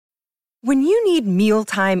When you need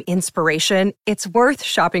mealtime inspiration, it's worth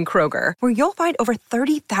shopping Kroger, where you'll find over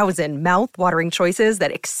 30,000 mouth-watering choices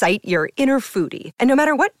that excite your inner foodie. And no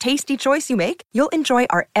matter what tasty choice you make, you'll enjoy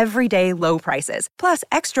our everyday low prices, plus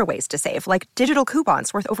extra ways to save, like digital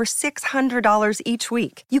coupons worth over $600 each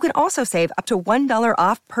week. You can also save up to $1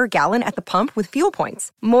 off per gallon at the pump with fuel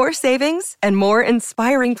points. More savings and more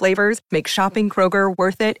inspiring flavors make shopping Kroger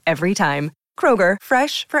worth it every time. Kroger,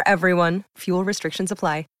 fresh for everyone. Fuel restrictions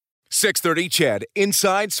apply. 6:30 CHED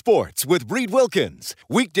Inside Sports with Reed Wilkins.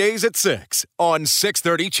 Weekdays at 6 on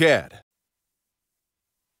 6:30 CHED.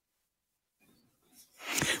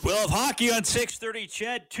 We'll have hockey on 6:30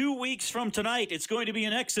 CHED 2 weeks from tonight. It's going to be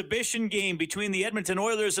an exhibition game between the Edmonton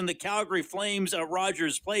Oilers and the Calgary Flames at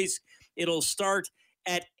Rogers Place. It'll start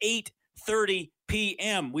at 8:30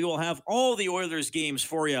 p.m. We will have all the Oilers games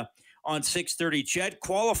for you on 6:30 CHED.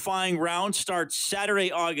 Qualifying round starts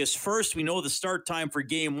Saturday, August 1st. We know the start time for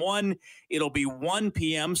Game 1. It'll be 1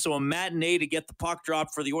 p.m., so a matinee to get the puck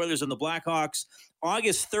drop for the Oilers and the Blackhawks.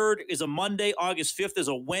 August 3rd is a Monday. August 5th is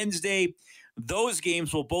a Wednesday. Those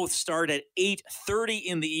games will both start at 8:30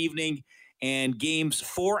 in the evening, and games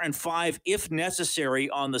 4 and 5, if necessary,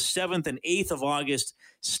 on the 7th and 8th of August,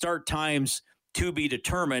 start times to be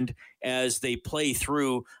determined as they play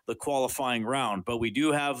through the qualifying round. But we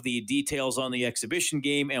do have the details on the exhibition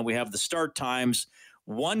game, and we have the start times,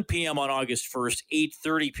 1 p.m. on August 1st,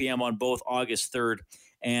 8:30 p.m. on both August 3rd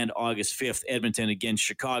and August 5th, Edmonton against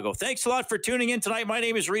Chicago. Thanks a lot for tuning in tonight. My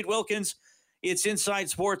name is Reed Wilkins. It's Inside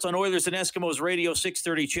Sports on Oilers and Eskimos Radio,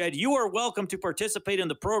 6:30 CHED. You are welcome to participate in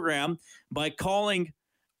the program by calling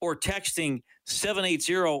or texting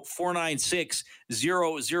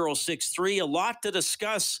 780-496-0063. A lot to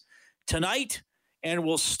discuss tonight, and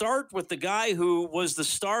we'll start with the guy who was the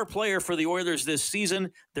star player for the Oilers this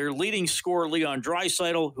season, their leading scorer, Leon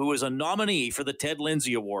Draisaitl, who is a nominee for the Ted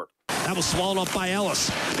Lindsay Award. That was swallowed up by Ellis.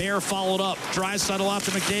 Bear followed up. Draisaitl off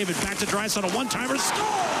to McDavid. Back to Draisaitl. One-timer.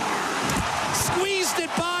 Score! Squeezed it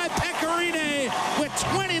by Pecorine with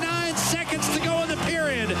 29 seconds to go in the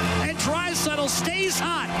period. And Draisaitl stays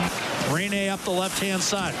hot. Rene up the left-hand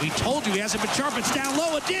side. We told you he hasn't been sharp. It's down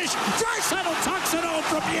low. A dish. Draisaitl tucks it home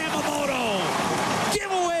from Yamamoto.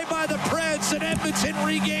 Giveaway by the Preds, and Edmonton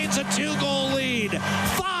regains a 2-goal lead.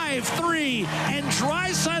 5-3, and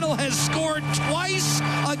Draisaitl has scored twice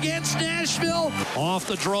against Nashville. Off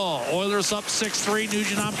the draw, Oilers up 6-3.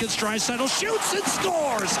 Nugent-Hopkins, Draisaitl shoots and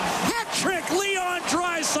scores. Hat trick, Leon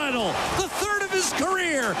Draisaitl, the third of his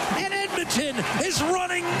career, and Edmonton is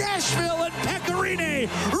running Nashville and Pecorine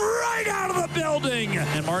right out of the building.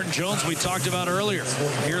 And Martin Jones, we talked about earlier.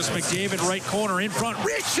 Here's McDavid, right corner, in front,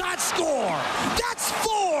 wrist shot, score. That's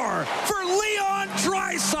 4 for Leon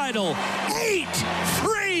Draisaitl.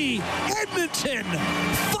 8-3 Edmonton.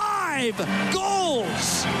 5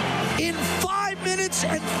 goals in 5 minutes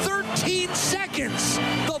and 13 seconds.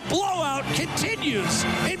 The blowout continues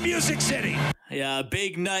in Music City. Yeah,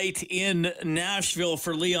 big night in Nashville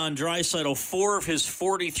for Leon Draisaitl. 4 of his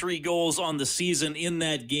 43 goals on the season in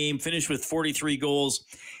that game. Finished with 43 goals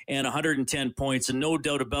and 110 points. And no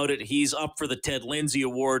doubt about it, he's up for the Ted Lindsay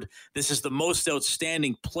Award. This is the most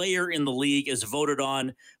outstanding player in the league, as voted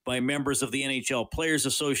on by members of the NHL Players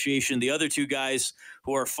Association. The other two guys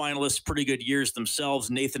who are finalists, pretty good years themselves,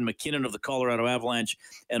 Nathan McKinnon of the Colorado Avalanche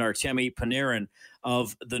and Artemi Panarin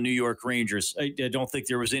of the New York Rangers. I don't think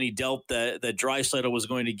there was any doubt that Draisaitl was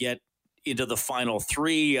going to get into the final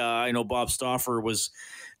 3. I know Bob Stauffer was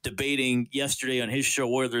debating yesterday on his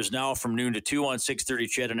show Oilers Now from noon to 2 on 6:30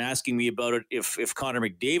 CHED and asking me about it if Connor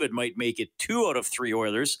McDavid might make it 2 out of 3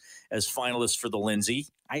 Oilers as finalists for the Lindsay.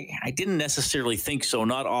 I didn't necessarily think so.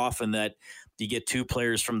 Not often that you get 2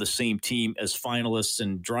 players from the same team as finalists,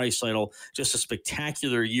 and Draisaitl, just a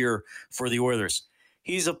spectacular year for the Oilers.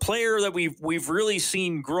 He's a player that we've really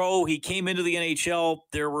seen grow. He came into the NHL.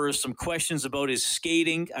 There were some questions about his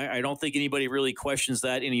skating. I don't think anybody really questions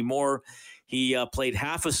that anymore. He played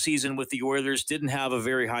half a season with the Oilers, didn't have a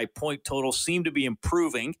very high point total, seemed to be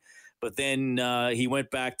improving. But then he went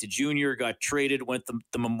back to junior, got traded, went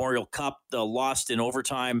the Memorial Cup, lost in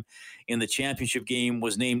overtime in the championship game,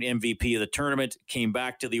 was named MVP of the tournament, came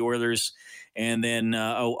back to the Oilers, and then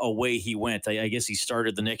away he went. I guess he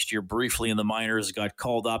started the next year briefly in the minors, got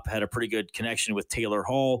called up, had a pretty good connection with Taylor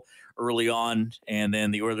Hall early on, and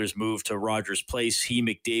then the Oilers moved to Rogers Place. He,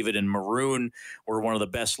 McDavid, and Maroon were one of the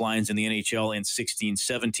best lines in the NHL in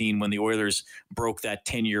 16-17 when the Oilers broke that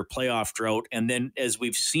 10-year playoff drought. And then as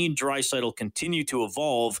we've seen Draisaitl continue to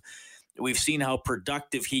evolve, we've seen how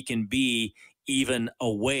productive he can be even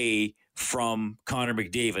away from Connor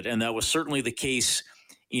McDavid. And that was certainly the case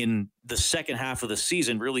in the second half of the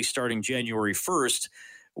season, really starting January 1st,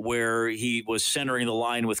 where he was centering the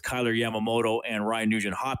line with Kyler Yamamoto and Ryan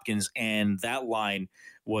Nugent-Hopkins, and that line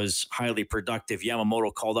was highly productive.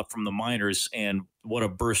 Yamamoto called up from the minors, and what a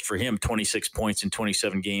burst for him, 26 points in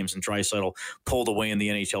 27 games, and Draisaitl pulled away in the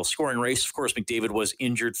NHL scoring race. Of course, McDavid was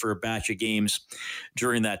injured for a batch of games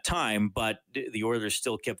during that time, but the Oilers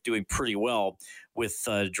still kept doing pretty well with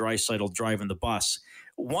Draisaitl driving the bus.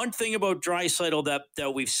 One thing about Draisaitl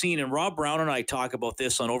that we've seen, and Rob Brown and I talk about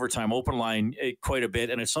this on Overtime Open Line quite a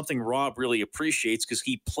bit, and it's something Rob really appreciates because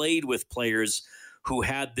he played with players who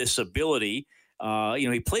had this ability.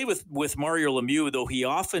 He played with Mario Lemieux, though he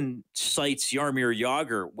often cites Jaromir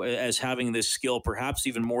Jagr as having this skill, perhaps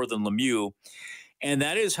even more than Lemieux. And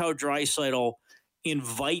that is how Draisaitl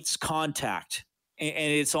invites contact. And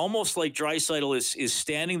it's almost like Draisaitl is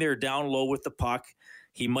standing there down low with the puck.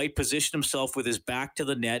 He might position himself with his back to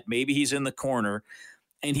the net. Maybe he's in the corner.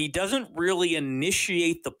 And he doesn't really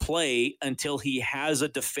initiate the play until he has a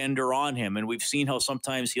defender on him. And we've seen how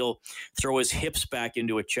sometimes he'll throw his hips back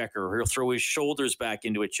into a checker, or he'll throw his shoulders back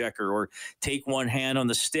into a checker, or take one hand on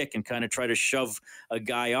the stick and kind of try to shove a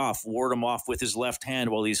guy off, ward him off with his left hand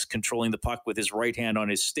while he's controlling the puck with his right hand on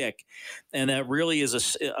his stick. And that really is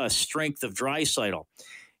a strength of Draisaitl.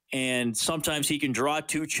 And sometimes he can draw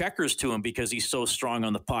two checkers to him because he's so strong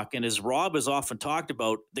on the puck. And as Rob has often talked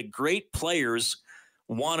about, the great players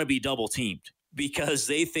want to be double teamed because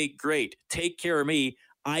they think, great, take care of me,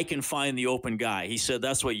 I can find the open guy. He said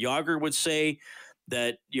that's what Jagr would say,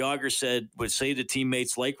 that Jagr would say to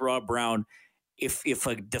teammates like Rob Brown, if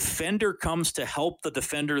a defender comes to help the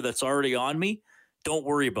defender that's already on me, don't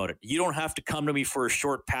worry about it. You don't have to come to me for a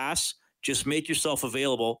short pass. Just make yourself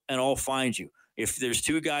available and I'll find you. If there's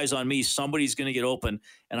two guys on me, somebody's going to get open,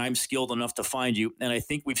 and I'm skilled enough to find you. And I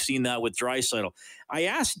think we've seen that with Draisaitl. I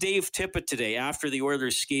asked Dave Tippett today, after the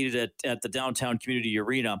Oilers skated at the downtown community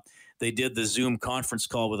arena, they did the Zoom conference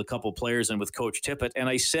call with a couple players and with Coach Tippett. And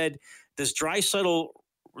I said, does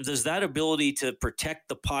that ability to protect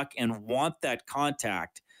the puck and want that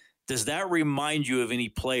contact, does that remind you of any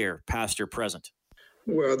player, past or present?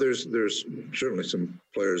 Well, there's certainly some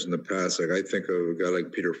players in the past. Like I think of a guy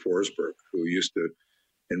like Peter Forsberg, who used to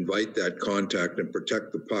invite that contact and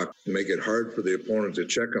protect the puck, make it hard for the opponent to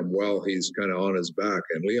check him while he's kind of on his back.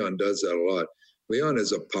 And Leon does that a lot. Leon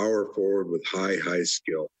is a power forward with high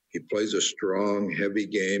skill. He plays a strong, heavy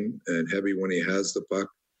game, and heavy when he has the puck.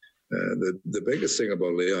 The biggest thing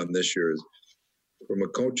about Leon this year is, from a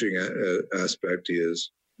coaching aspect, he is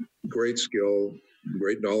great skill,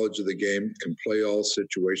 great knowledge of the game, can play all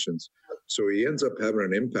situations. So he ends up having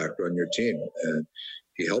an impact on your team. And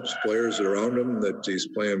he helps players around him that he's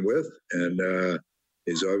playing with. And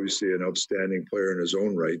he's obviously an outstanding player in his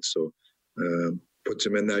own right. So puts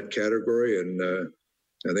him in that category. And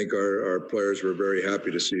I think our players were very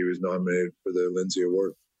happy to see he was nominated for the Lindsay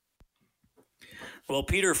Award. Well,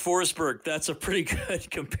 Peter Forsberg, that's a pretty good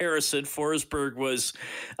comparison. Forsberg was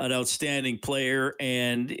an outstanding player.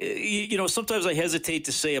 And, sometimes I hesitate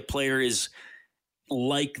to say a player is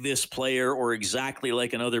like this player or exactly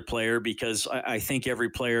like another player, because I think every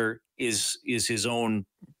player is his own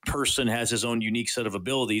person, has his own unique set of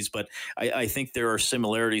abilities. But I think there are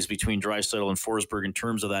similarities between Draisaitl and Forsberg in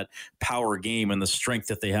terms of that power game and the strength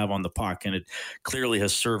that they have on the puck. And it clearly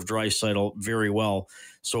has served Draisaitl very well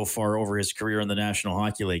so far over his career in the National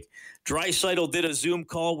Hockey League. Draisaitl did a Zoom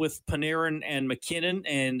call with Panarin and McKinnon,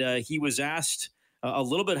 and he was asked a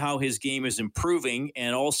little bit how his game is improving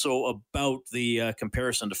and also about the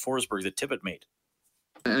comparison to Forsberg that Tippett made.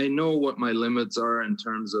 I know what my limits are in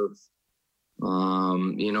terms of,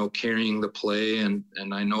 carrying the play. And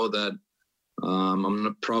I know that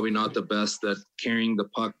I'm probably not the best at carrying the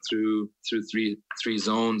puck through three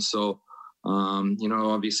zones. So,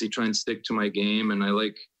 obviously try and stick to my game. And I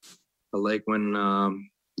like when,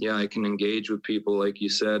 I can engage with people, like you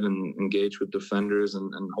said, and engage with defenders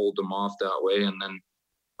and hold them off that way. And then,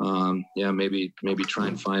 maybe try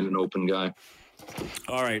and find an open guy.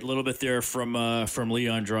 All right, a little bit there from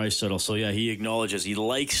Leon Draisaitl. So, he acknowledges he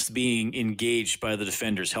likes being engaged by the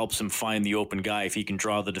defenders, helps him find the open guy if he can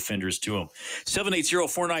draw the defenders to him.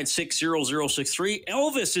 780-496-0063.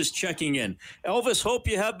 Elvis is checking in. Elvis, hope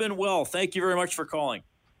you have been well. Thank you very much for calling.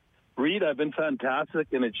 Reed, I've been fantastic,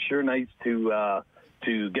 and it's sure nice to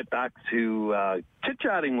get back to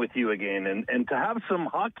chit-chatting with you again and to have some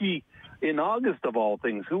hockey in August of all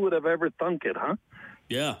things. Who would have ever thunk it, huh?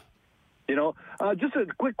 Yeah. Just a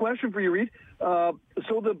quick question for you, Reed. So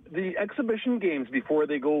the exhibition games before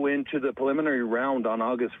they go into the preliminary round on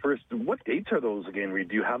August 1st, what dates are those again, Reed?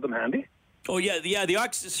 Do you have them handy? Oh, yeah.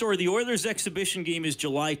 The Oilers exhibition game is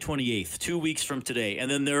July 28th, 2 weeks from today. And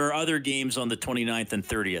then there are other games on the 29th and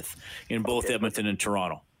 30th in both Edmonton and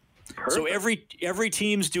Toronto. Perfect. So every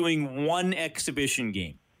team's doing one exhibition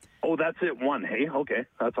game. Oh, that's it. One. Hey, okay.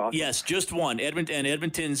 That's awesome. Yes, just one.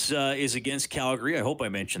 Edmonton's is against Calgary. I hope I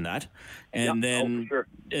mentioned that. And then, for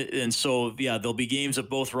sure. And so, yeah, there'll be games at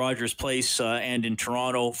both Rogers Place and in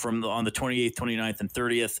Toronto on the 28th, 29th, and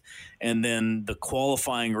 30th. And then the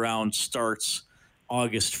qualifying round starts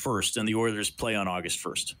August 1st, and the Oilers play on August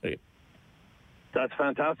 1st. Okay. That's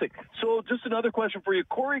fantastic. So just another question for you.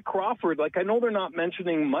 Corey Crawford, I know they're not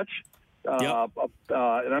mentioning much, and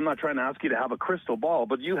I'm not trying to ask you to have a crystal ball,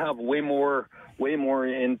 but you have way more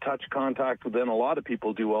in touch contact than a lot of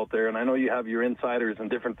people do out there, and I know you have your insiders and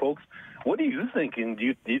different folks. What are you thinking?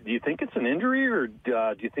 Do you think it's an injury, or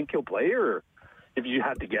do you think he'll play, or if you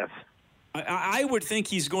had to guess? I would think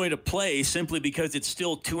he's going to play simply because it's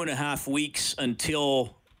still 2.5 weeks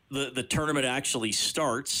until the tournament actually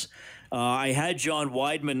starts. I had John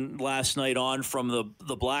Weidman last night on from the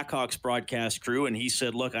Blackhawks broadcast crew, and he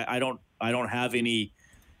said, "Look, I don't have any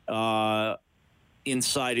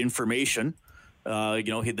inside information.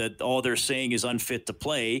 That all they're saying is unfit to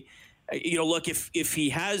play. Look, if he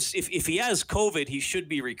has COVID, he should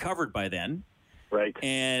be recovered by then, right?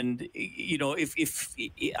 And if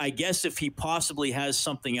I guess if he possibly has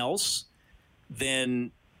something else,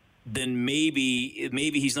 then maybe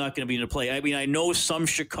he's not going to be in the play. I mean, I know some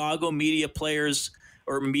Chicago media players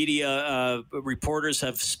or media reporters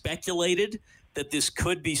have speculated that this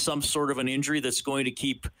could be some sort of an injury that's going to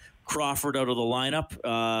keep Crawford out of the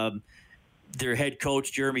lineup. Their head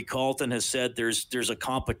coach, Jeremy Colton, has said there's a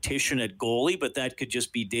competition at goalie, but that could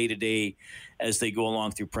just be day-to-day as they go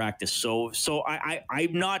along through practice. So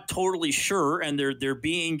I'm not totally sure, and they're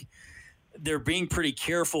being pretty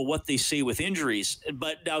careful what they say with injuries.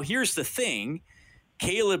 But now here's the thing.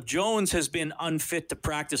 Caleb Jones has been unfit to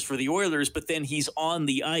practice for the Oilers, but then he's on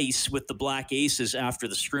the ice with the Black Aces after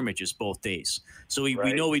the scrimmages both days. So we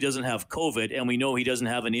know he doesn't have COVID, and we know he doesn't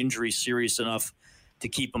have an injury serious enough to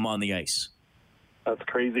keep him on the ice. That's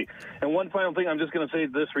crazy. And one final thing, I'm just going to say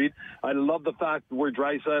this, Reed. I love the fact what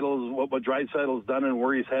Draisaitl's done and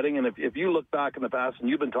where he's heading. And if you look back in the past, and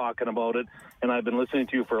you've been talking about it, and I've been listening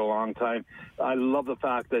to you for a long time, I love the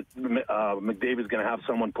fact that McDavid's going to have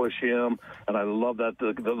someone push him, and I love that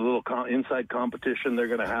the little inside competition they're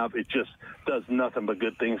going to have. It just does nothing but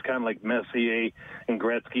good things, kind of like Messier and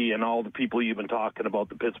Gretzky and all the people you've been talking about,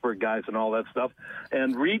 the Pittsburgh guys and all that stuff.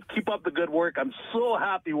 And Reed, keep up the good work. I'm so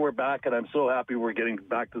happy we're back, and I'm so happy we're getting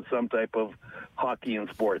back to some type of hockey and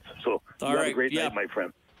sports. So have a great night, my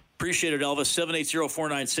friend. Appreciate it, Elvis.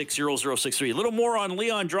 780-496-0063. A little more on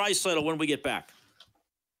Leon Draisaitl when we get back.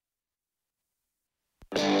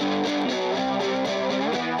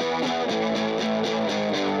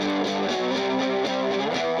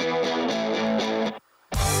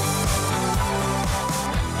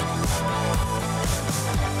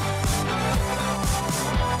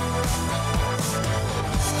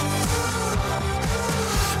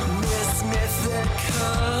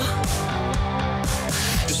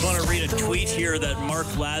 Tweet here that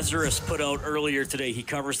Mark Lazarus put out earlier today. He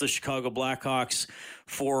covers the Chicago Blackhawks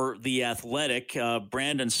for The Athletic.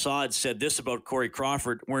 Brandon Saad said this about Corey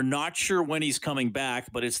Crawford. We're not sure when he's coming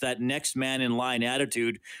back, but it's that next man in line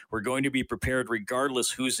attitude. We're going to be prepared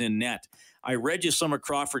regardless who's in net. I read you some of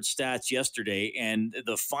Crawford's stats yesterday, and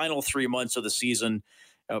the final 3 months of the season,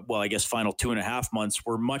 final 2.5 months,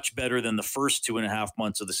 were much better than the first 2.5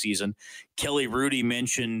 months of the season. Kelly Rudy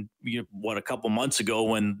mentioned, a couple months ago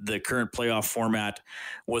when the current playoff format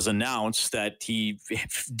was announced, that he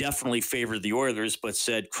definitely favored the Oilers, but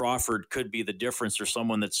said Crawford could be the difference or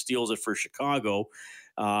someone that steals it for Chicago.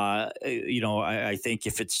 I think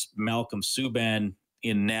if it's Malcolm Subban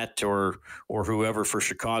in net or whoever for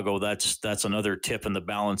Chicago, that's another tip in the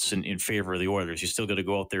balance in favor of the Oilers. You still got to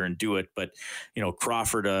go out there and do it. But,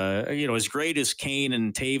 Crawford, as great as Kane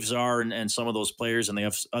and Taves are and some of those players, and they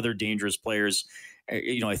have other dangerous players,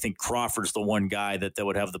 I think Crawford's the one guy that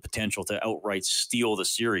would have the potential to outright steal the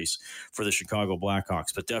series for the Chicago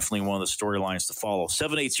Blackhawks, but definitely one of the storylines to follow.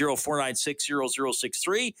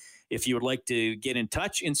 780-496-0063. If you would like to get in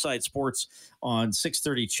touch, Inside Sports on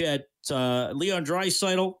 630 CHED. Leon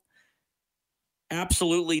Draisaitl,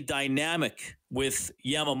 absolutely dynamic with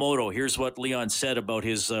Yamamoto. Here's what Leon said about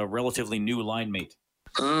his relatively new line mate.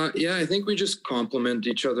 I think we just complement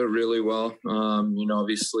each other really well.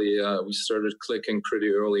 Obviously we started clicking pretty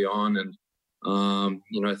early on, and I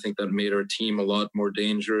think that made our team a lot more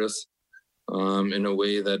dangerous in a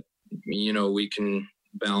way that we can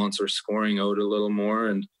balance our scoring out a little more.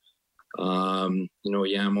 And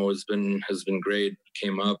Yamo has been great.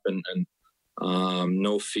 Came up and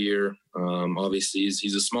no fear. Obviously,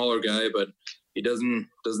 he's a smaller guy, but he doesn't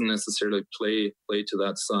necessarily play to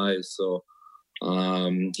that size. So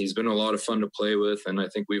he's been a lot of fun to play with, and I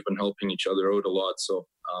think we've been helping each other out a lot. So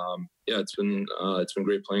it's been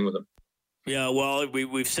great playing with him. Yeah, well,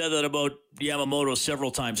 we've said that about Yamamoto several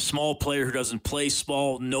times. Small player who doesn't play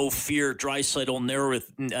small, no fear.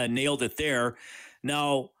 Draisaitl nailed it there.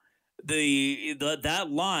 Now, that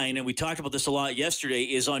line, and we talked about this a lot yesterday,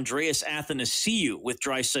 is Andreas Athanasiou with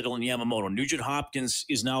Draisaitl and Yamamoto. Nugent Hopkins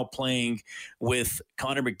is now playing with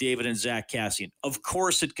Connor McDavid and Zach Kassian. Of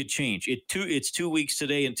course, it could change. It's 2 weeks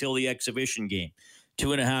today until the exhibition game.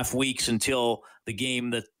 2.5 weeks until the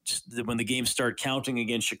game when the games start counting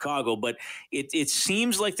against Chicago. But it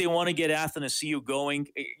seems like they want to get Athanasiou going.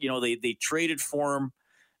 They traded for him.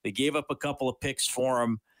 They gave up a couple of picks for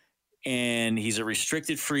him, and he's a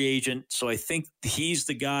restricted free agent. So I think he's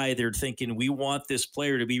the guy they're thinking, we want this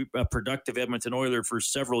player to be a productive Edmonton Oiler for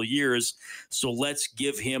several years. So let's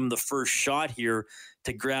give him the first shot here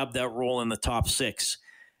to grab that role in the top six.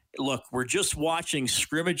 Look, we're just watching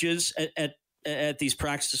scrimmages at these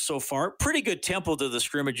practices so far. Pretty good tempo to the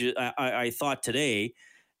scrimmages, I thought today.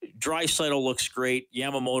 Draisaitl looks great.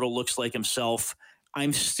 Yamamoto looks like himself.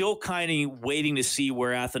 I'm still kind of waiting to see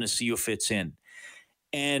where Athanasiou fits in.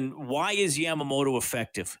 And why is Yamamoto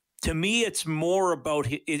effective? To me, it's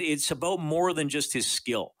about more than just his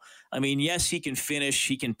skill. I mean, yes, he can finish,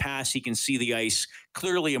 he can pass, he can see the ice.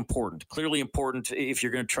 Clearly important if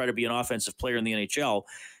you're going to try to be an offensive player in the NHL.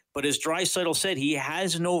 But as Draisaitl said, he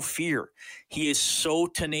has no fear. He is so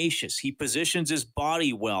tenacious. He positions his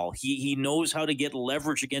body well. He knows how to get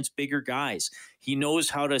leverage against bigger guys. He knows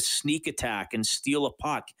how to sneak attack and steal a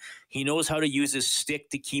puck. He knows how to use his stick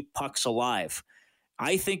to keep pucks alive.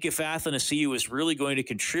 I think if Athanasiou is really going to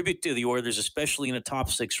contribute to the Oilers, especially in a top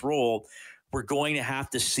six role, we're going to have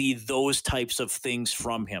to see those types of things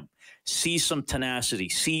from him. See some tenacity,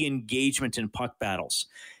 see engagement in puck battles.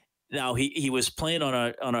 Now, he was playing on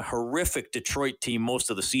a horrific Detroit team most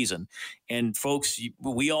of the season. And, folks,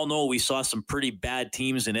 we all know we saw some pretty bad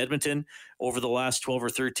teams in Edmonton over the last 12 or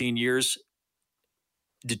 13 years.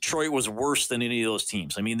 Detroit was worse than any of those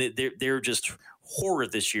teams. I mean, they're just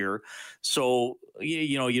horrid this year. So,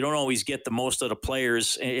 you don't always get the most out of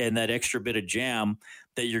players and that extra bit of jam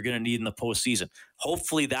that you're going to need in the postseason.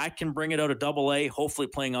 Hopefully that can bring it out of Double-A. Hopefully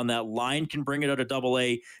playing on that line can bring it out of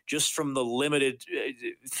Double-A. Just from the limited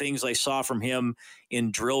things I saw from him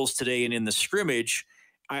in drills today and in the scrimmage,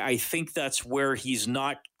 I think that's where he's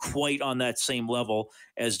not quite on that same level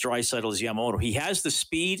as Draisaitl as Yamamoto. He has the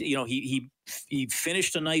speed. He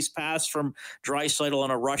finished a nice pass from Draisaitl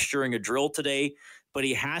on a rush during a drill today, but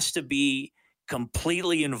he has to be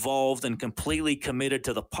completely involved and completely committed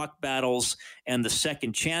to the puck battles and the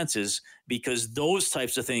second chances, because those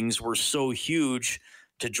types of things were so huge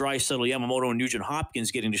to Draisaitl, Yamamoto, and Nugent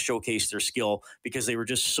Hopkins getting to showcase their skill because they were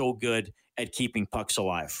just so good at keeping pucks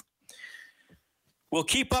alive. We'll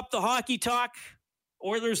keep up the hockey talk.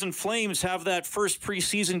 Oilers and Flames have that first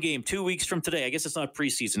preseason game 2 weeks from today. I guess it's not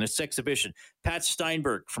preseason, it's exhibition. Pat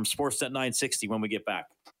Steinberg from Sportsnet 960 when we get back.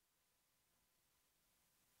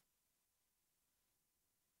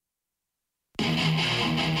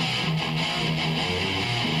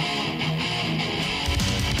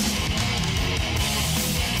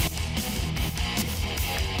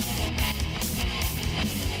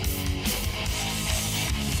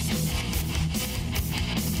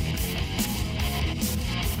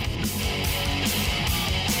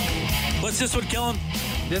 What's this one, Kellen?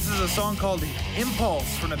 This is a song called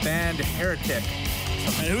Impulse from the band Heretic.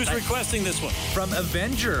 And who's requesting this one? From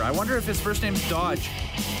Avenger. I wonder if his first name's Dodge.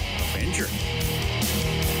 Avenger.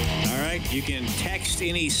 All right. You can text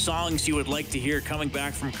any songs you would like to hear coming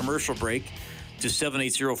back from commercial break to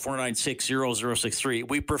 780-496-0063.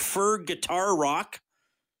 We prefer guitar rock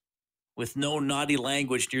with no naughty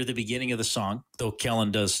language near the beginning of the song, though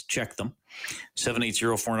Kellen does check them.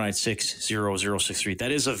 780-496-0063.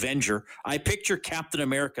 That is Avenger. I picture Captain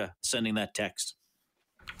America sending that text.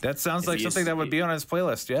 That sounds like something that would be on his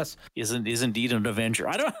playlist. Yes, is indeed an Avenger.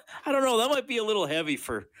 I don't know. That might be a little heavy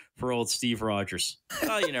for old Steve Rogers.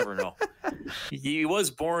 Well, you never know. He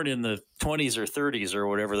was born in the 20s or 30s or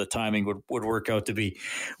whatever the timing would work out to be.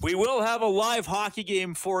 We will have a live hockey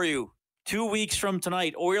game for you 2 weeks from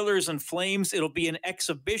tonight. Oilers and Flames. It'll be an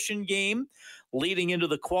exhibition game leading into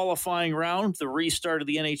the qualifying round, the restart of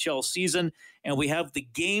the NHL season, and we have the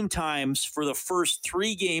game times for the first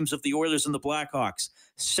 3 games of the Oilers and the Blackhawks.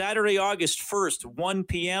 Saturday, August 1st, 1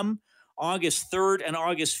 p.m. August 3rd and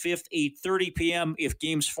August 5th, 8:30 p.m. If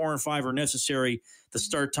games 4 and 5 are necessary, the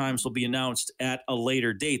start times will be announced at a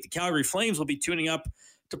later date. The Calgary Flames will be tuning up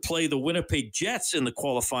to play the Winnipeg Jets in the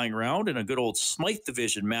qualifying round in a good old Smythe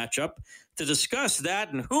Division matchup. To discuss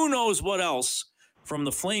that and who knows what else from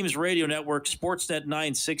the Flames radio network, Sportsnet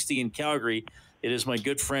 960 in Calgary, it is my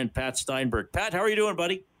good friend Pat Steinberg. Pat, how are you doing,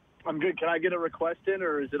 buddy? I'm good. Can I get a request in,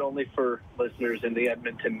 or is it only for listeners in the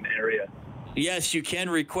Edmonton area? Yes, you can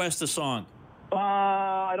request a song.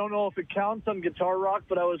 I don't know if it counts on Guitar Rock,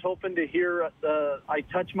 but I was hoping to hear I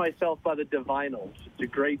Touch Myself by the Divinyls. It's a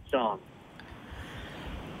great song.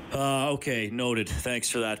 Okay, noted. Thanks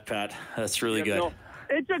for that, Pat. That's really good. No,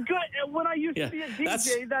 it's a good. When I used to be a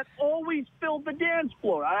DJ, that always filled the dance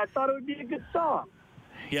floor. I thought it would be a good song.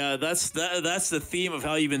 Yeah, that's the theme of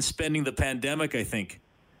how you've been spending the pandemic, I think.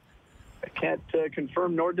 I can't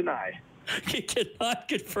confirm nor deny. You cannot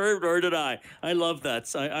confirm nor deny. I love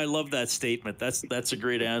that. I love that statement. That's a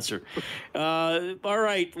great answer. All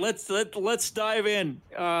right, let's dive in.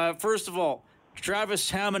 First of all,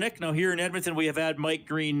 Travis Hamonic. Now here in Edmonton, we have had Mike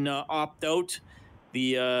Green opt out.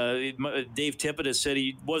 Dave Tippett has said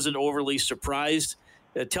he wasn't overly surprised.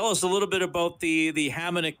 Tell us a little bit about the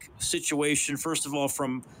Hamonic situation. First of all,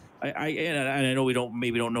 from I know we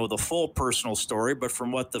don't know the full personal story, but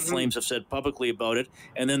from what the Flames have said publicly about it,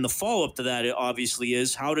 and then the follow-up to that obviously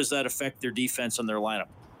is, how does that affect their defense and their lineup?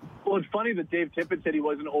 Well, it's funny that Dave Tippett said he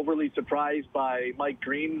wasn't overly surprised by Mike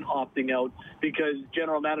Green opting out, because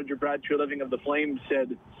General Manager Brad Treliving of the Flames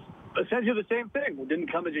said essentially the same thing. It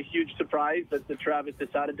didn't come as a huge surprise that the Travis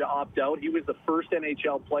decided to opt out. He was the first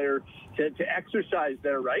NHL player to exercise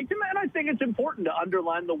their right, and I think it's important to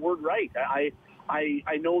underline the word right.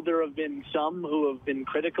 I know there have been some who have been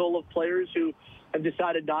critical of players who have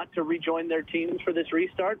decided not to rejoin their teams for this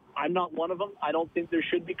restart. I'm not one of them. I don't think there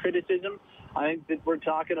should be criticism. I think that we're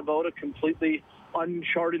talking about a completely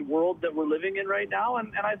uncharted world that we're living in right now,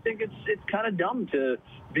 and I think it's kind of dumb to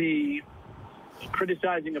be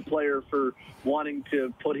criticizing a player for wanting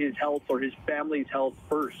to put his health or his family's health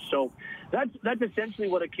first. So that's essentially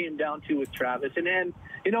what it came down to with Travis. And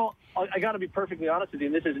you know, I got to be perfectly honest with you,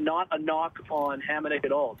 and this is not a knock on Hamonic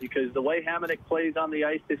at all, because the way Hamonic plays on the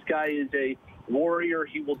ice, this guy is a warrior.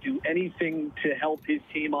 He will do anything to help his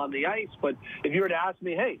team on the ice. But if you were to ask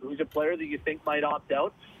me, hey, who's a player that you think might opt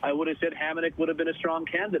out, I would have said Hamonic would have been a strong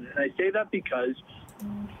candidate. And I say that because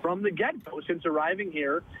from the get-go, since arriving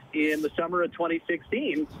here in the summer of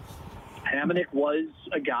 2016, Hamonic was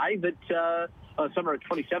a guy that summer of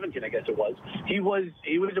 2017, I guess it was. He was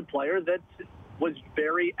a player that was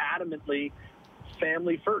very adamantly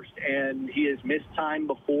family first, and he has missed time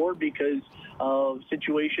before because of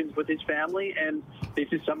situations with his family, and this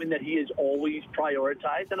is something that he has always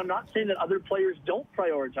prioritized. And I'm not saying that other players don't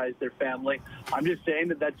prioritize their family. I'm just saying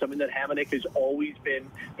that that's something that Hamonic has always been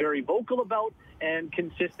very vocal about and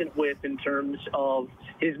consistent with in terms of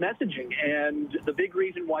his messaging. And the big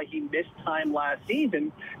reason why he missed time last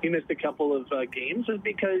season, he missed a couple of games, was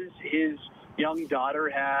because his young daughter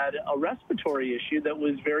had a respiratory issue that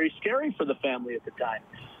was very scary for the family at the time.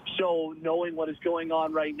 So knowing what is going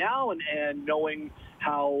on right now and knowing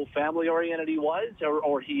how family-oriented he was,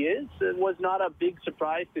 or he is, it was not a big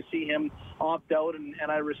surprise to see him opt out, and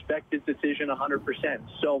I respect his decision 100%.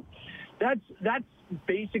 So that's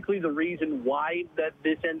basically the reason why that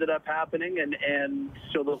this ended up happening, and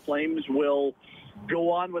so the Flames will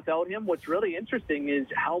go on without him. What's really interesting is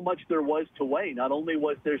how much there was to weigh. Not only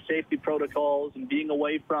was there safety protocols and being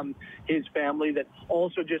away from his family that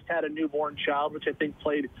also just had a newborn child, which I think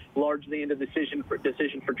played largely into the decision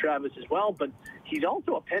for Travis as well, but he's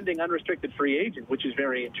also a pending unrestricted free agent, which is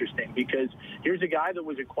very interesting, because here's a guy that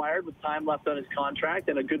was acquired with time left on his contract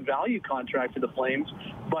and a good value contract for the Flames,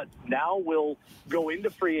 but now will go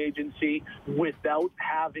into free agency without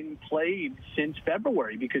having played since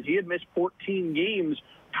February, because he had missed 14 games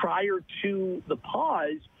prior to the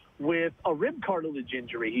pause with a rib cartilage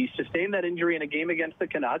injury. He sustained that injury in a game against the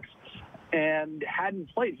Canucks and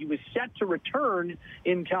hadn't played. He was set to return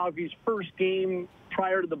in Calgary's first game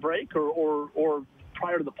prior to the break or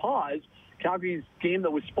prior to the pause. Calgary's game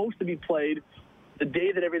that was supposed to be played the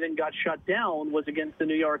day that everything got shut down was against the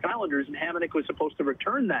New York Islanders, and Hamonic was supposed to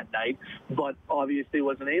return that night, but obviously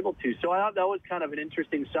wasn't able to. So I thought that was kind of an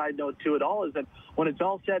interesting side note to it all, is that when it's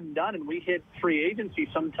all said and done and we hit free agency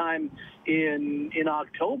sometime in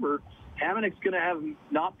October, Hamonic's going to have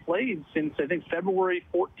not played since, I think, February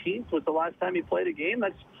 14th was the last time he played a game.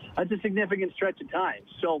 That's a significant stretch of time.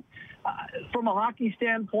 So from a hockey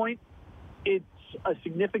standpoint, it's a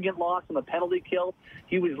significant loss on the penalty kill.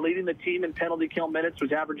 He was leading the team in penalty kill minutes,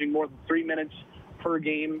 was averaging more than 3 minutes per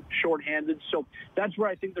game shorthanded. So that's where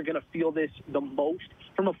I think they're going to feel this the most.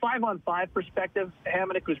 From a 5-on-5 perspective,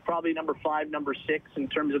 Hamonic was probably number 5, number 6 in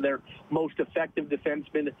terms of their most effective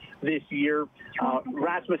defenseman this year.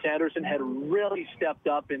 Rasmus Andersson had really stepped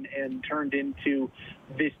up and turned into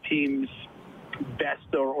this team's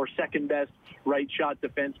best or second best right shot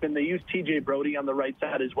defenseman. They use TJ Brody on the right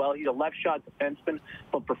side as well. He's a left shot defenseman,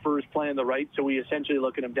 but prefers playing the right. So we essentially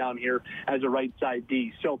look at him down here as a right side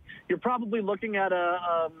D. So you're probably looking at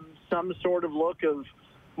some sort of look of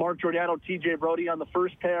Mark Giordano, TJ Brody on the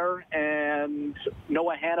first pair, and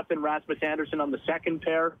Noah Hannafin, Rasmus Andersson on the second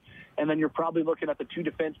pair. And then you're probably looking at the 2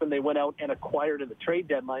 defensemen they went out and acquired at the trade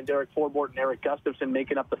deadline, Derek Forbort and Eric Gustafsson,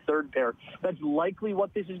 making up the third pair. That's likely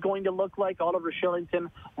what this is going to look like. Oliver Shillington,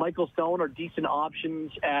 Michael Stone are decent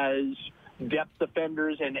options as depth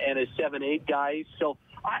defenders and as 7-8 guys. So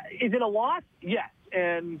is it a loss? Yes.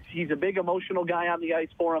 And he's a big emotional guy on the ice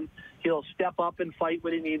for him. He'll step up and fight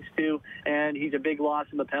when he needs to, and he's a big loss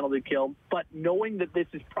in the penalty kill. But knowing that this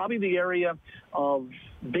is probably the area of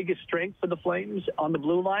biggest strength for the Flames on the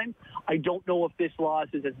blue line, I don't know if this loss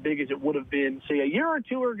is as big as it would have been, say, a year or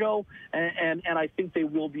two ago, and I think they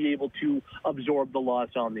will be able to absorb the loss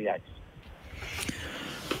on the ice.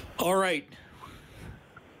 All right.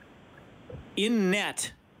 In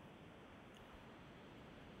net,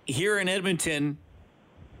 here in Edmonton,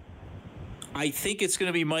 I think it's going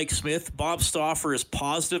to be Mike Smith. Bob Stauffer is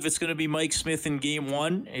positive it's going to be Mike Smith in Game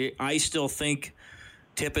 1. I still think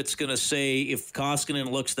Tippett's going to say if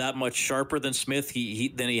Koskinen looks that much sharper than Smith,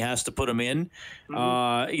 then he has to put him in.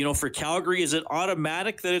 Mm-hmm. For Calgary, is it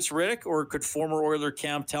automatic that it's Riddick, or could former Oiler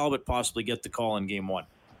Cam Talbot possibly get the call in Game 1?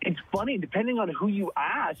 It's funny, depending on who you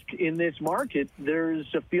ask in this market, there's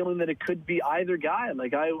a feeling that it could be either guy.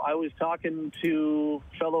 Like I was talking to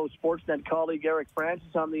fellow Sportsnet colleague Eric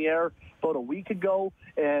Francis on the air about a week ago,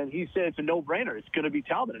 and he said it's a no-brainer. It's going to be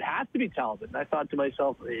Talbot. It has to be Talbot. And I thought to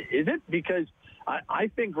myself, is it? Because I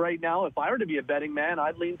think right now, if I were to be a betting man,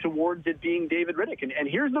 I'd lean towards it being David Riddick. And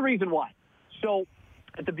here's the reason why. So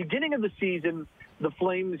at the beginning of the season, the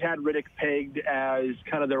Flames had Riddick pegged as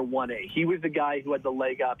kind of their 1A. He was the guy who had the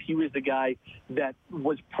leg up. He was the guy that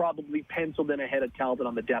was probably penciled in ahead of Talbot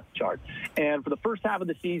on the depth chart. And for the first half of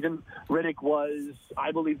the season, Riddick was,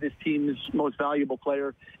 I believe, this team's most valuable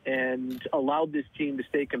player and allowed this team to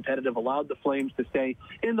stay competitive, allowed the Flames to stay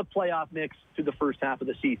in the playoff mix through the first half of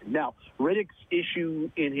the season. Now, Riddick's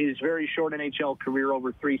issue in his very short NHL career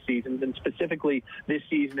over 3 seasons, and specifically this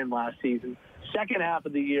season and last season, second half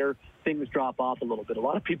of the year, things drop off a little bit. A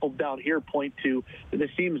lot of people down here point to, this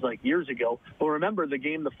seems like years ago, but remember the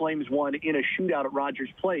game the Flames won in a shootout at Rogers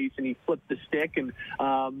Place, and he flipped the stick, and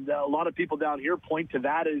a lot of people down here point to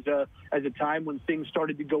that as a time when things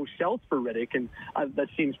started to go south for Riddick, and that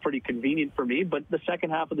seems pretty convenient for me, but the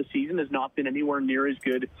second half of the season has not been anywhere near as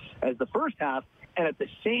good as the first half, and at the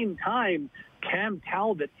same time, Cam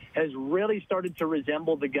Talbot has really started to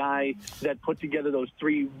resemble the guy that put together those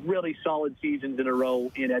 3 really solid seasons in a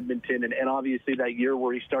row in Edmonton, and obviously that year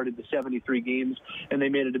where he started the 73 games and they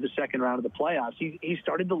made it to the second round of the playoffs. He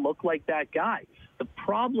started to look like that guy. The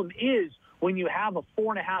problem is when you have a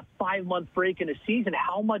 4.5, 5-month break in a season,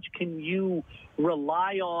 how much can you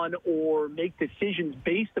rely on or make decisions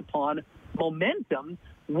based upon momentum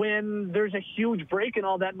when there's a huge break in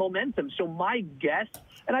all that momentum? So my guess,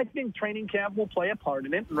 and I think training camp will play a part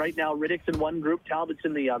in it, and right now Riddick's in one group, Talbot's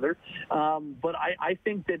in the other, but I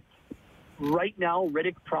think that right now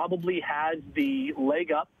Riddick probably has the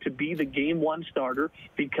leg up to be the Game 1 starter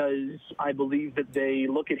because I believe that they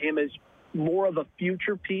look at him as more of a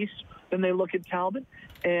future piece than they look at Talbot.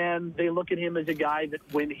 And they look at him as a guy that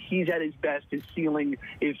when he's at his best, his ceiling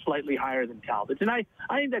is slightly higher than Talbot's. And I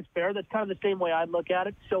think that's fair. That's kind of the same way I'd look at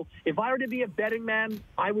it. So if I were to be a betting man,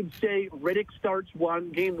 I would say Riddick starts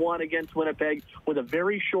Game 1 against Winnipeg with a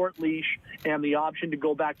very short leash and the option to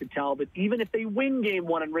go back to Talbot. Even if they win Game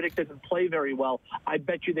 1 and Riddick doesn't play very well, I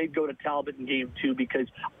bet you they'd go to Talbot in Game 2 because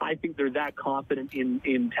I think they're that confident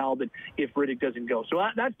in Talbot if Riddick doesn't go. So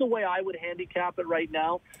that's the way I would handicap it right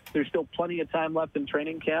now. There's still plenty of time left in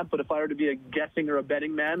training camp, but if I were to be a guessing or a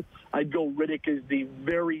betting man, I'd go Riddick as the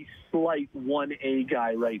very slight 1A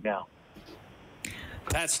guy right now.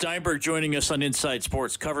 Pat Steinberg joining us on Inside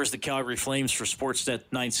Sports, covers the Calgary Flames for Sportsnet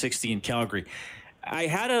 960 in Calgary. I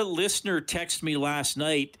had a listener text me last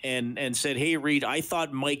night and said, hey, Reed, I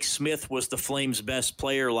thought Mike Smith was the Flames' best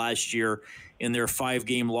player last year in their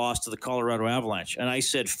 5-game loss to the Colorado Avalanche. And I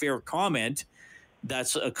said, fair comment.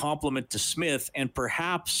 That's a compliment to Smith and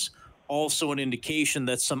perhaps also an indication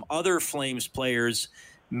that some other Flames players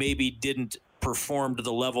maybe didn't performed to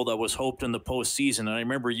the level that was hoped in the postseason. And I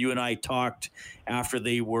remember you and I talked after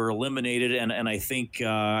they were eliminated, and I think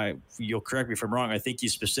you'll correct me if I'm wrong. I think you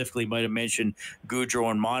specifically might have mentioned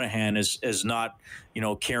Gaudreau and Monahan as not,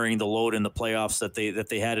 carrying the load in the playoffs that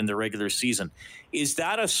they had in the regular season. Is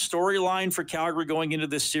that a storyline for Calgary going into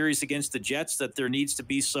this series against the Jets, that there needs to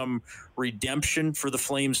be some redemption for the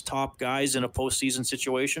Flames' top guys in a postseason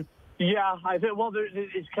situation? Yeah, I think,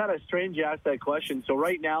 it's kind of strange you ask that question. So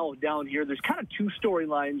right now down here, there's kind of two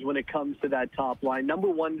storylines when it comes to that top line. Number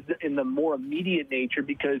one is in the more immediate nature,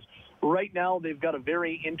 because right now they've got a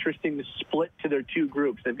very interesting split to their two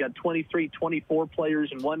groups. They've got 23, 24 players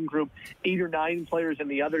in one group, 8 or 9 players in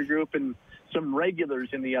the other group, and some regulars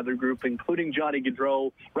in the other group, including Johnny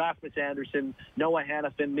Gaudreau, Rasmus Andersson, Noah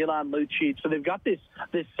Hannafin, Milan Lucic. So they've got this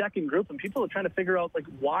second group, and people are trying to figure out,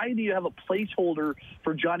 why do you have a placeholder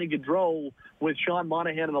for Johnny Gaudreau with Sean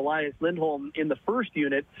Monahan and Elias Lindholm in the first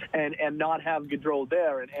unit and not have Gaudreau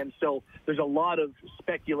there? And so there's a lot of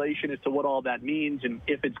speculation as to what all that means and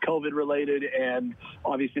if it's COVID-related, and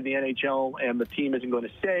obviously the NHL and the team isn't going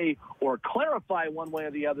to say or clarify one way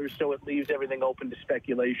or the other, so it leaves everything open to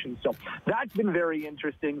speculation. So that's been very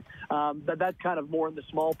interesting. But that's kind of more in the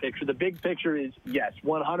small picture. The big picture is, yes,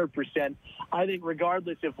 100%. I think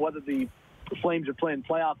regardless of whether the Flames are playing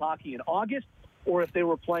playoff hockey in August or if they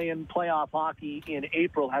were playing playoff hockey in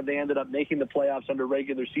April, had they ended up making the playoffs under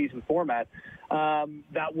regular season format,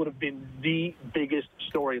 that would have been the biggest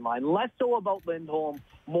storyline. Less so about Lindholm,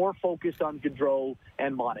 more focused on Gaudreau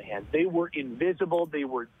and Monahan. They were invisible. They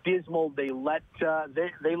were dismal. They let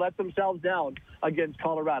themselves down against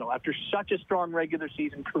Colorado. After such a strong regular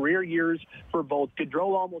season, career years for both.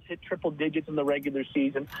 Gaudreau almost hit triple digits in the regular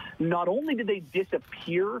season. Not only did they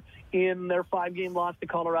disappear in their 5-game loss to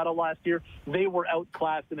Colorado last year, they were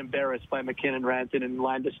outclassed and embarrassed by McKinnon, Rantanen, and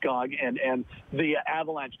Landeskog and the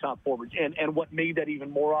Avalanche top forwards. And what made that even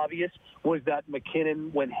more obvious was that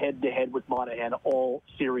McKinnon went head-to-head with Monahan all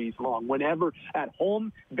series long. Whenever at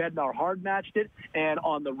home, Bednar hard matched it, and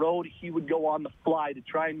on the road, he would go on the fly to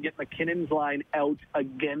try and get McKinnon's line out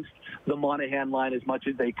against the Monahan line as much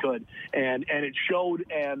as they could. And it showed,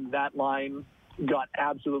 and that line got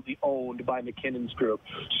absolutely owned by McKinnon's group.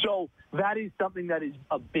 So that is something that is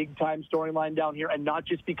a big-time storyline down here, and not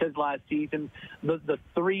just because last season, the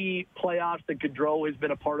 3 playoffs that Gaudreau has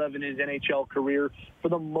been a part of in his NHL career, for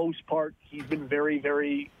the most part, he's been very,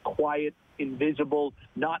 very quiet, invisible,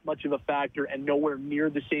 not much of a factor, and nowhere near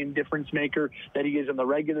the same difference maker that he is in the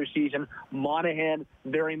regular season. Monahan,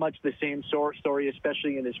 very much the same story,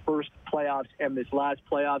 especially in his first playoffs and this last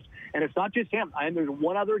playoffs. And it's not just him. I think there's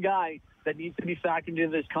one other guy that needs to be factored into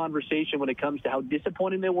this conversation when it comes to how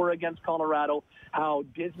disappointing they were against Colorado, how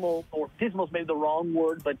dismal's maybe the wrong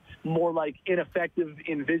word, but more like ineffective,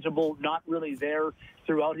 invisible, not really there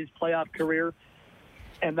throughout his playoff career.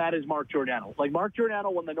 And that is Mark Giordano. Mark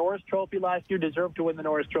Giordano won the Norris Trophy last year, deserved to win the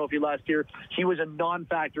Norris Trophy last year. He was a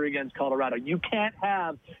non-factor against Colorado. You can't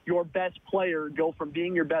have your best player go from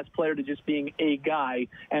being your best player to just being a guy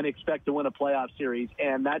and expect to win a playoff series.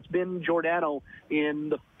 And that's been Giordano in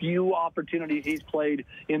the few opportunities he's played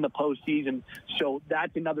in the postseason. So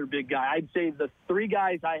that's another big guy. I'd say the 3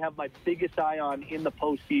 guys I have my biggest eye on in the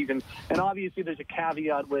postseason. And obviously there's a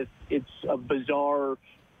caveat with it's a bizarre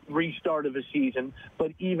restart of a season,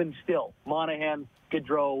 but even still, Monahan,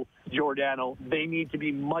 Gaudreau, Giordano, they need to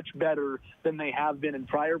be much better than they have been in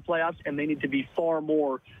prior playoffs, and they need to be far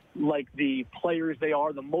more like the players they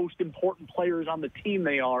are, the most important players on the team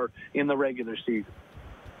they are in the regular season.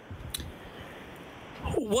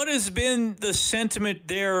 What has been the sentiment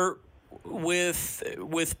there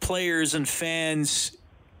with players and fans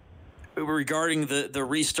regarding the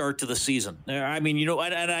restart to the season? I mean,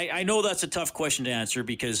 and I know that's a tough question to answer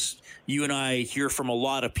because you and I hear from a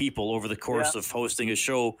lot of people over the course of hosting a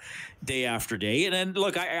show day after day. And then,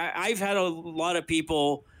 look, I've had a lot of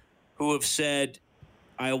people who have said,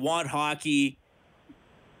 I want hockey,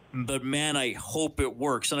 but man, I hope it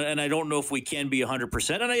works. And I don't know if we can be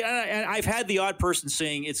 100%. And I've had the odd person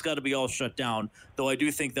saying it's got to be all shut down, though I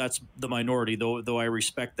do think that's the minority, though I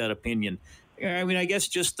respect that opinion. I mean, I guess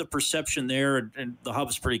just the perception there, and the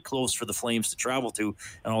hub's pretty close for the Flames to travel to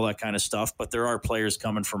and all that kind of stuff. But there are players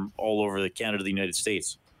coming from all over Canada, the United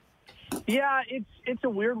States. Yeah, it's a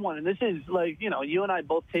weird one. And this is you and I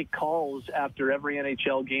both take calls after every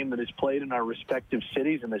NHL game that is played in our respective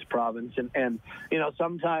cities in this province. And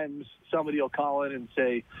sometimes somebody will call in and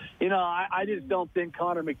say, I just don't think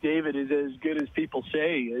Connor McDavid is as good as people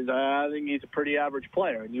say. I think he's a pretty average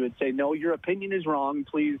player. And you would say, no, your opinion is wrong.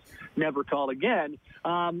 Please never call again.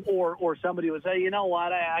 Or somebody would say, you know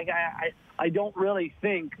what, I I don't really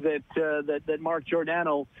think that Mark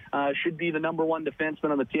Giordano should be the number one defenseman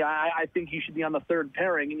on the team. I think he should be on the third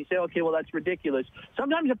pairing. And you say, okay, well, that's ridiculous.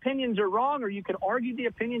 Sometimes opinions are wrong, or you can argue the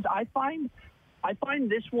opinions. I find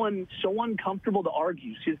this one so uncomfortable to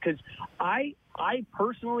argue because I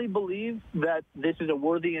personally believe that this is a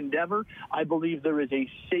worthy endeavor. I believe there is a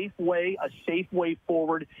safe way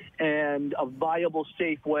forward, and a viable,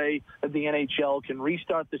 safe way that the NHL can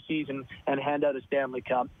restart the season and hand out a Stanley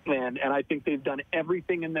Cup. And I think they've done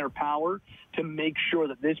everything in their power to make sure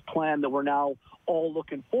that this plan that we're now all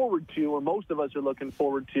looking forward to, or most of us are looking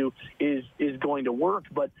forward to, is going to work.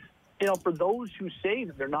 But for those who say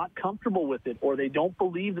that they're not comfortable with it, or they don't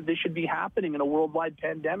believe that this should be happening in a worldwide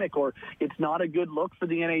pandemic, or it's not a good look for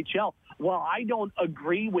the NHL, while I don't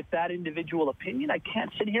agree with that individual opinion, I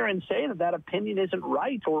can't sit here and say that opinion isn't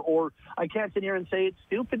right, or I can't sit here and say it's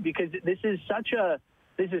stupid, because this is such a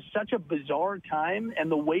bizarre time, and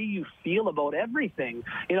the way you feel about everything,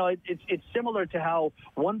 it's similar to how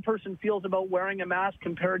one person feels about wearing a mask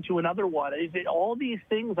compared to another one. All these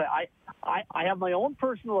things, I have my own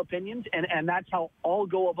personal opinions, and that's how I'll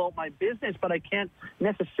go about my business, but I can't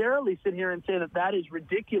necessarily sit here and say that is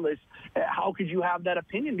ridiculous. How could you have that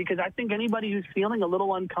opinion? Because I think anybody who's feeling a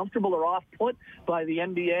little uncomfortable or off-put by the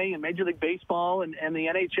NBA and Major League Baseball and the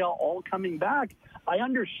NHL all coming back, I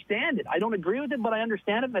understand it. I don't agree with it, but I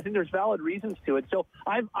understand it, and I think there's valid reasons to it. So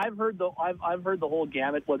I've heard the whole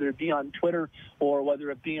gamut, whether it be on Twitter or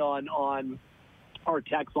whether it be on our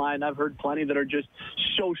text line. I've heard plenty that are just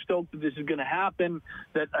so stoked that this is going to happen,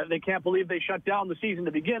 that they can't believe they shut down the season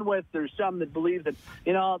to begin with. There's some that believe that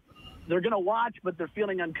they're going to watch, but they're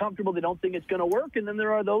feeling uncomfortable. They don't think it's going to work, and then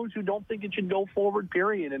there are those who don't think it should go forward.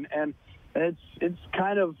 Period. And it's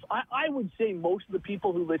kind of, I would say most of the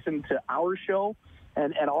people who listen to our show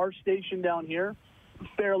and at our station down here,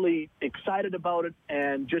 fairly excited about it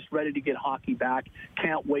and just ready to get hockey back.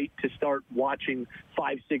 Can't wait to start watching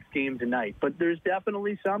 5-6 games a night. But there's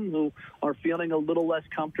definitely some who are feeling a little less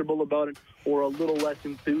comfortable about it, or a little less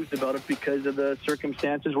enthused about it, because of the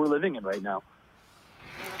circumstances we're living in right now.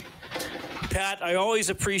 Pat, I always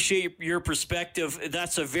appreciate your perspective.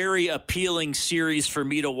 That's a very appealing series for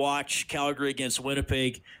me to watch, Calgary against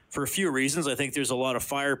Winnipeg, for a few reasons. I think there's a lot of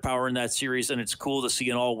firepower in that series, and it's cool to see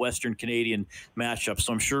an all-Western Canadian matchup.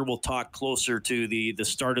 So I'm sure we'll talk closer to the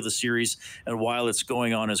start of the series and while it's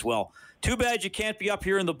going on as well. Too bad you can't be up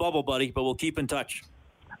here in the bubble, buddy, but we'll keep in touch.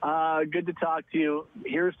 Good to talk to you.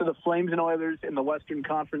 Here's to the Flames and Oilers in the Western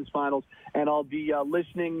Conference Finals, and I'll be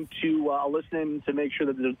listening to make sure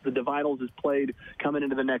that the Divinals is played coming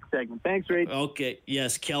into the next segment. Thanks, Reed. Okay,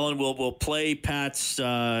 yes, Kellen, we'll play Pat's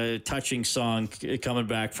touching song coming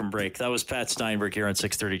back from break. That was Pat Steinberg here on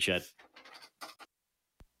 630 Ched.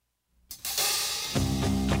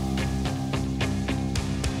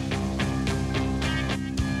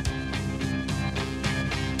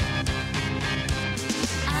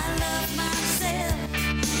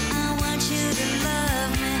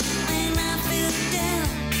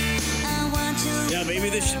 Maybe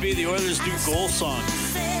this should be the Oilers' new goal song,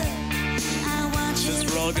 since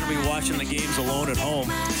we're all going to be watching the games alone at home.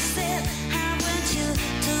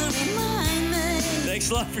 Thanks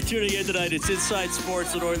a lot for tuning in tonight. It's Inside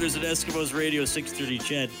Sports with Oilers and Eskimos Radio, 630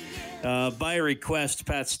 Ched. By request,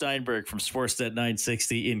 Pat Steinberg from Sportsnet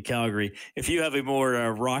 960 in Calgary. If you have a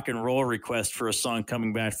more rock and roll request for a song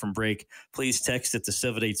coming back from break, please text it to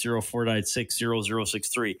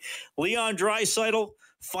 780-496-0063. Leon Draisaitl,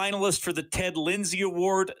 finalist for the Ted Lindsay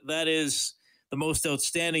Award. That is the most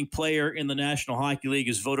outstanding player in the National Hockey League,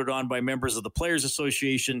 is voted on by members of the Players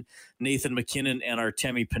Association. Nathan McKinnon and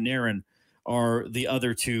Artemi Panarin are the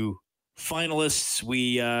other two finalists.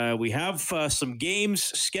 We have some games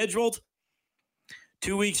scheduled.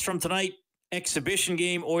 2 weeks from tonight, exhibition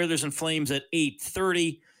game, Oilers and Flames at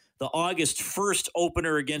 8:30. The August 1st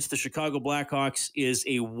opener against the Chicago Blackhawks is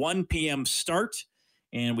a 1 p.m. start.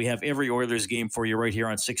 And we have every Oilers game for you right here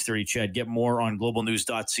on 630 Ched. Get more on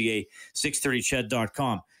globalnews.ca,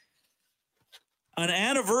 630ched.com. An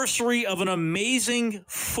anniversary of an amazing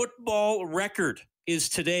football record is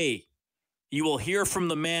today. You will hear from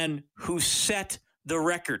the man who set the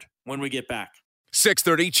record when we get back.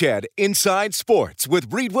 630 Ched Inside Sports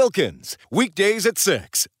with Reed Wilkins. Weekdays at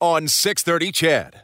 6 on 630 Ched.